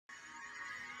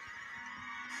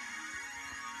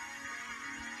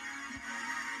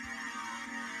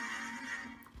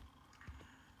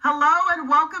Hello and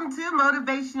welcome to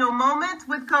Motivational Moments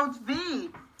with Coach V.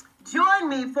 Join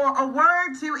me for a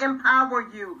word to empower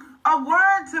you, a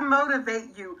word to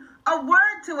motivate you, a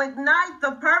word to ignite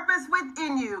the purpose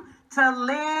within you to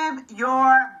live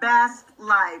your best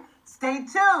life. Stay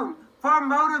tuned for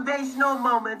Motivational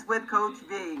Moments with Coach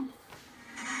V.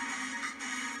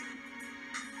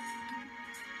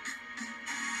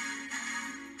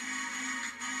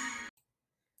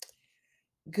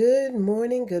 Good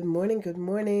morning, good morning, good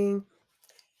morning.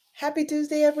 Happy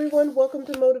Tuesday, everyone. Welcome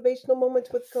to Motivational Moments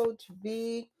with Coach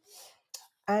V.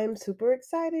 I'm super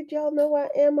excited. Y'all know I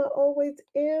am. I always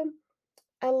am.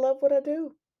 I love what I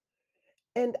do.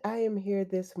 And I am here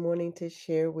this morning to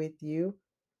share with you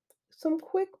some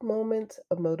quick moments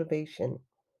of motivation.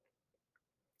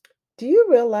 Do you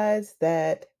realize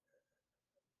that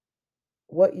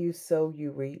what you sow,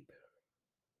 you reap?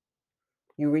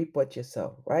 You reap what you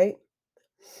sow, right?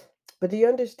 But do you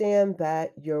understand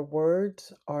that your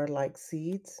words are like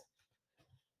seeds?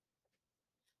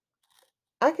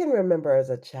 I can remember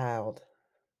as a child,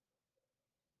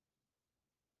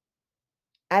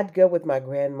 I'd go with my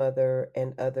grandmother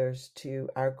and others to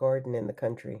our garden in the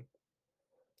country.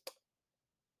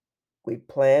 We'd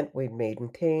plant, we'd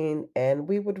maintain, and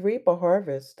we would reap a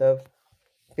harvest of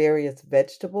various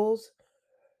vegetables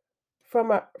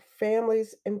from our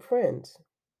families and friends.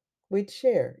 We'd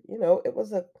share. It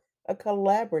was a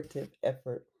collaborative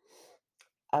effort.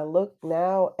 I look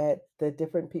now at the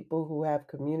different people who have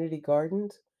community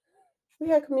gardens. We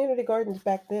had community gardens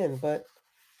back then, but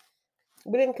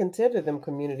we didn't consider them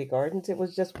community gardens. It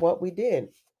was just what we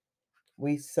did.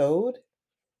 We sowed,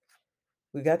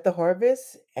 we got the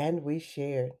harvest, and we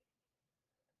shared.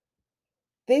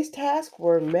 These tasks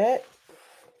were met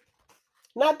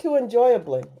not too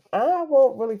enjoyably. I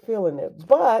won't really feeling it,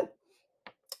 but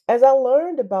as I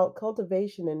learned about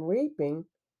cultivation and reaping,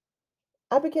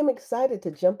 I became excited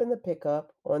to jump in the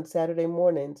pickup on Saturday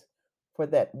mornings for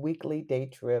that weekly day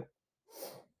trip.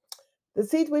 The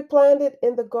seeds we planted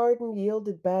in the garden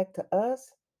yielded back to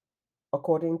us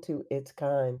according to its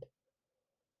kind.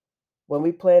 When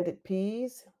we planted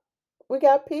peas, we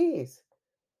got peas.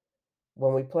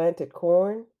 When we planted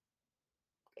corn,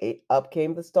 up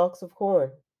came the stalks of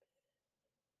corn.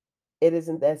 It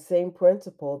isn't that same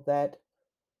principle that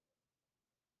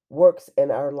works in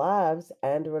our lives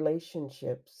and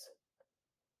relationships.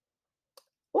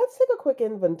 Let's take a quick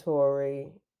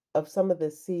inventory of some of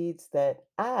the seeds that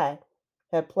I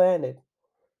have planted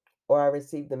or I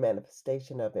received the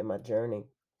manifestation of in my journey.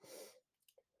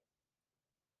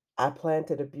 I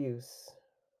planted abuse,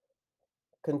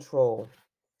 control,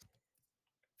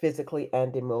 physically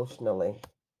and emotionally.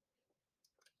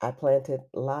 I planted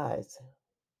lies.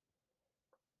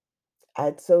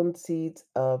 I'd sown seeds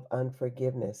of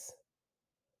unforgiveness.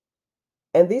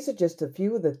 And these are just a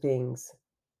few of the things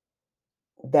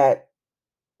that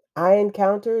I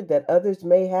encountered that others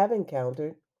may have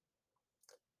encountered,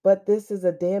 but this is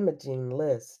a damaging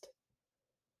list.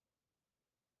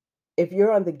 If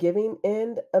you're on the giving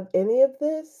end of any of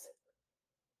this,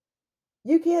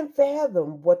 you can't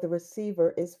fathom what the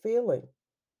receiver is feeling.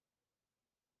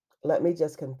 Let me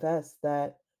just confess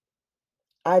that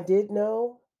I did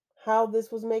know how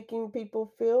this was making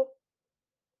people feel,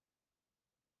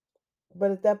 but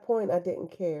at that point, I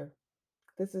didn't care.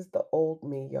 This is the old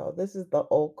me, y'all. This is the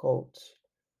old coach.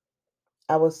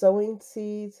 I was sowing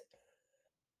seeds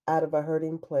out of a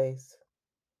hurting place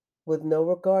with no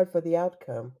regard for the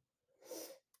outcome,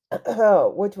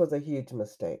 which was a huge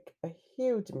mistake. A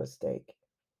huge mistake.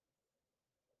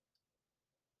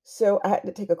 So I had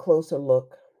to take a closer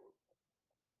look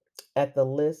at the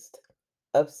list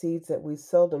of seeds that we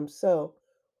seldom sow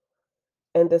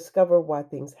and discover why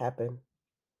things happen.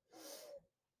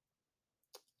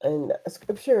 And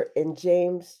scripture in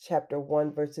James chapter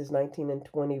 1, verses 19 and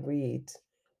 20 reads,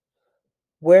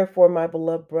 "Wherefore, my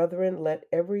beloved brethren, let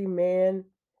every man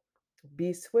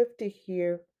be swift to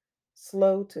hear,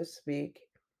 slow to speak,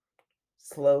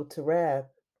 slow to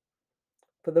wrath.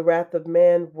 For the wrath of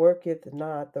man worketh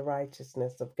not the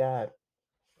righteousness of God."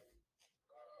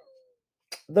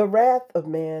 The wrath of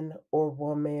man or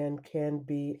woman can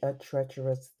be a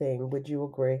treacherous thing. Would you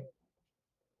agree?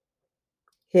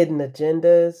 Hidden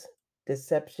agendas,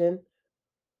 deception,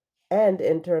 and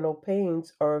internal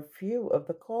pains are a few of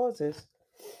the causes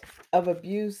of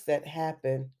abuse that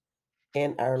happen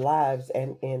in our lives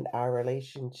and in our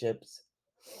relationships.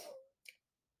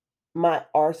 My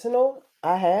arsenal,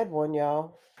 I had one,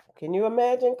 y'all. Can you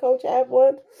imagine, Coach had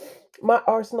one? My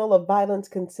arsenal of violence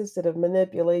consisted of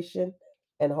manipulation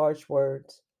and harsh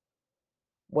words.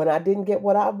 When I didn't get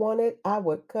what I wanted, I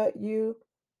would cut you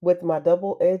with my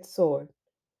double edged sword.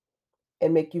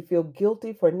 and make you feel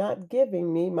guilty for not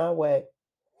giving me my way.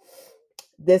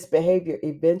 This behavior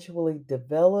eventually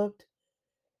developed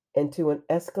into an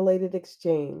escalated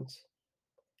exchange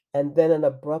and then an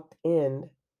abrupt end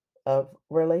of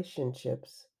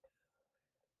relationships.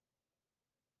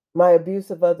 My abuse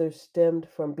of others stemmed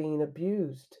from being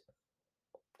abused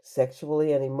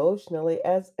sexually and emotionally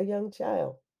as a young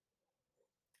child.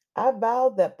 I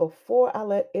vowed that before I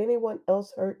let anyone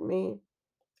else hurt me,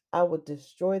 I would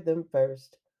destroy them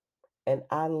first, and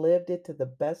I lived it to the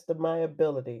best of my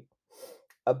ability.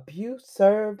 Abuse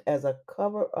served as a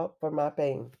cover up for my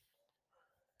pain.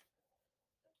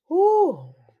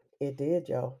 Whew, it did,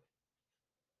 y'all.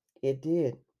 It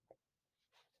did.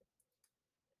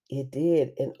 It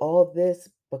did. And all this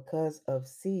because of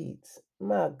seeds.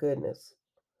 My goodness.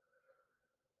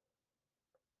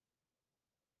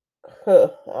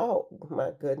 Oh, my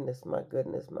goodness, my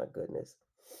goodness, my goodness.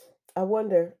 I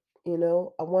wonder,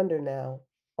 I wonder now.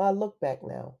 I look back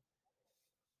now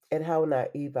at how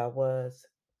naive I was.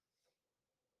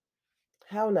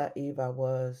 How naive I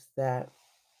was that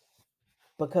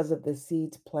because of the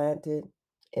seeds planted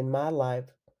in my life,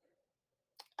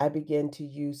 I began to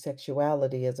use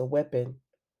sexuality as a weapon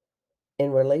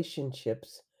in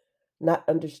relationships, not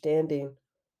understanding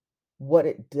what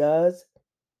it does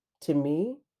to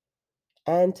me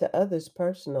and to others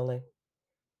personally.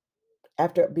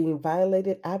 After being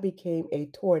violated, I became a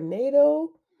tornado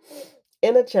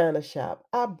in a china shop.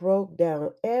 I broke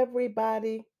down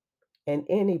everybody and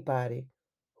anybody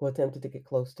who attempted to get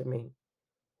close to me.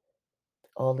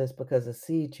 All this because of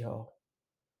seed, y'all.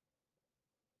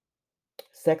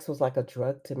 Sex was like a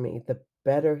drug to me. The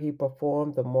better he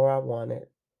performed, the more I wanted.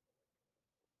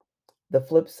 The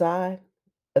flip side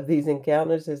of these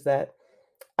encounters is that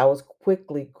I was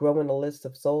quickly growing a list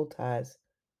of soul ties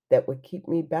that would keep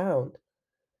me bound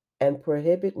and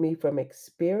prohibit me from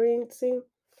experiencing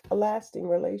a lasting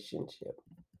relationship.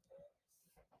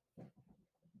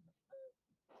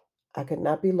 I could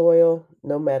not be loyal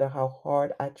no matter how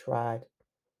hard I tried.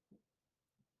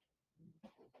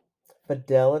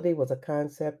 Fidelity was a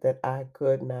concept that I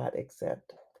could not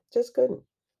accept. Just couldn't.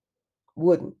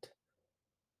 Wouldn't.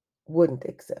 Wouldn't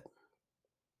accept.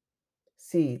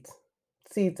 Seeds.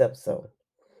 Seeds I've sown.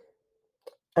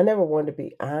 I never wanted to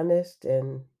be honest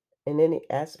in any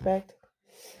aspect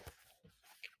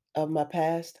of my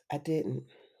past. I didn't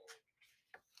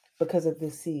because of the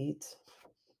seeds.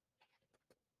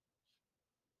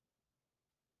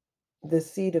 The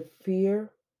seed of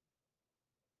fear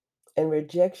and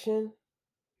rejection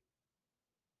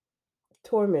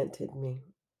tormented me.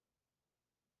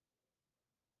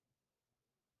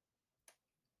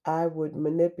 I would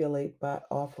manipulate by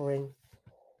offering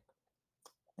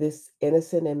this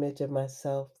innocent image of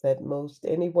myself that most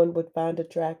anyone would find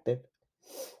attractive.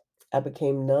 I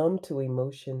became numb to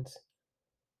emotions.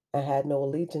 I had no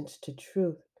allegiance to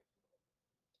truth.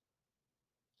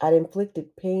 I'd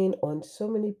inflicted pain on so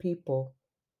many people,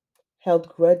 held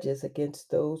grudges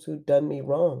against those who'd done me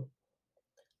wrong,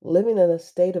 living in a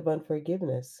state of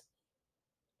unforgiveness.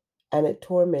 And it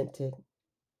tormented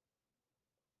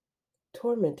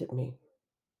me.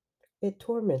 It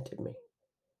tormented me.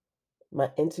 My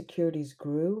insecurities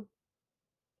grew,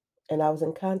 and I was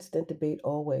in constant debate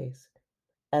always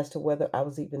as to whether I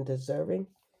was even deserving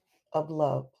of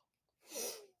love.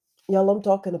 Y'all, I'm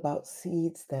talking about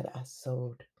seeds that I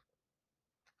sowed.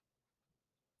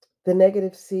 The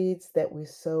negative seeds that we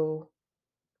sow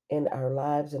in our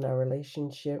lives and our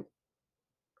relationship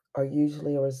are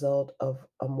usually a result of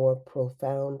a more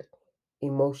profound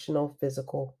emotional,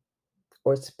 physical,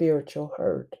 or spiritual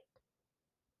hurt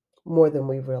more than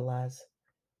we realize.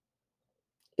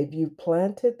 If you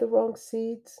planted the wrong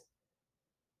seeds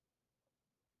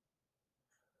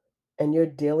and you're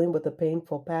dealing with a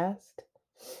painful past,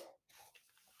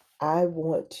 I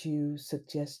want to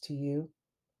suggest to you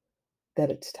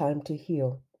that it's time to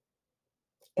heal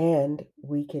and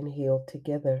we can heal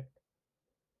together.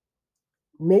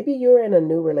 Maybe you're in a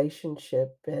new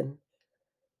relationship and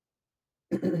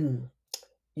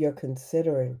you're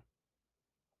considering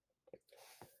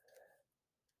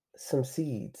some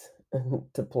seeds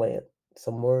to plant,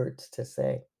 some words to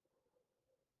say.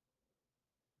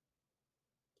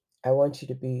 I want you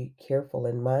to be careful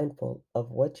and mindful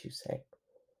of what you say.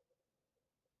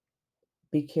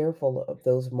 Be careful of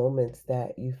those moments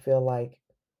that you feel like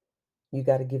you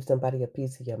got to give somebody a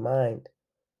piece of your mind.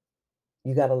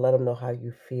 You got to let them know how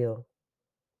you feel.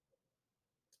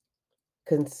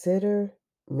 Consider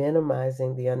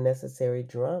minimizing the unnecessary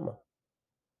drama.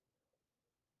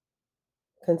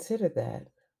 Consider that.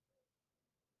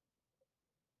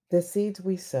 The seeds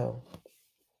we sow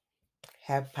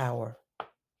have power.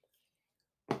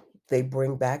 they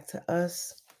bring back to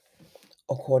us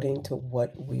according to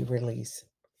what we release.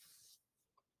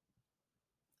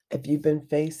 If you've been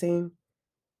facing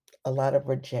a lot of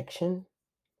rejection,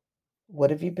 what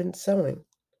have you been sowing?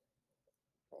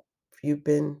 If you've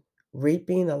been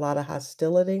reaping a lot of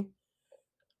hostility,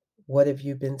 what have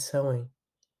you been sowing?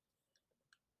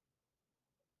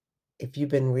 If you've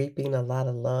been reaping a lot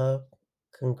of love,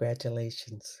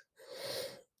 congratulations.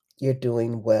 You're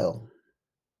doing well.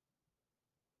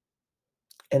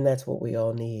 And that's what we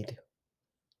all need.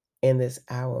 In this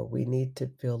hour, we need to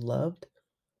feel loved.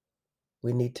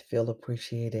 We need to feel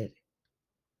appreciated.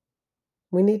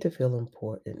 We need to feel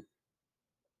important.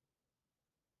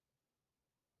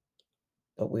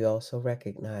 But we also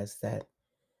recognize that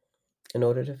in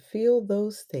order to feel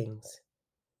those things,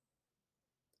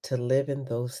 to live in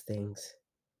those things,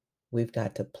 we've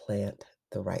got to plant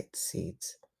the right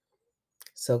seeds.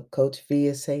 So, Coach V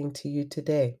is saying to you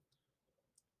today,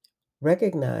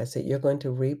 recognize that you're going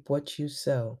to reap what you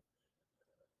sow.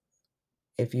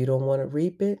 If you don't want to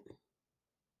reap it,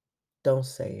 don't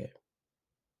say it.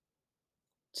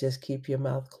 Just keep your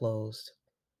mouth closed.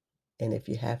 And if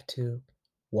you have to,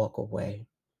 walk away.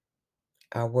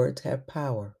 Our words have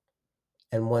power.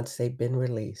 And once they've been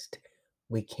released,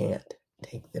 we can't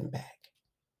take them back.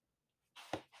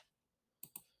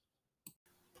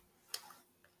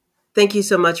 Thank you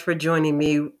so much for joining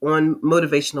me on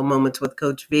Motivational Moments with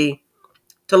Coach V.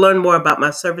 To learn more about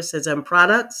my services and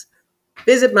products,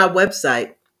 visit my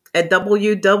website at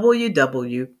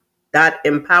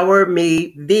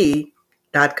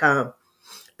www.empowermev.com.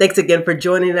 Thanks again for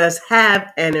joining us.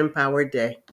 Have an empowered day.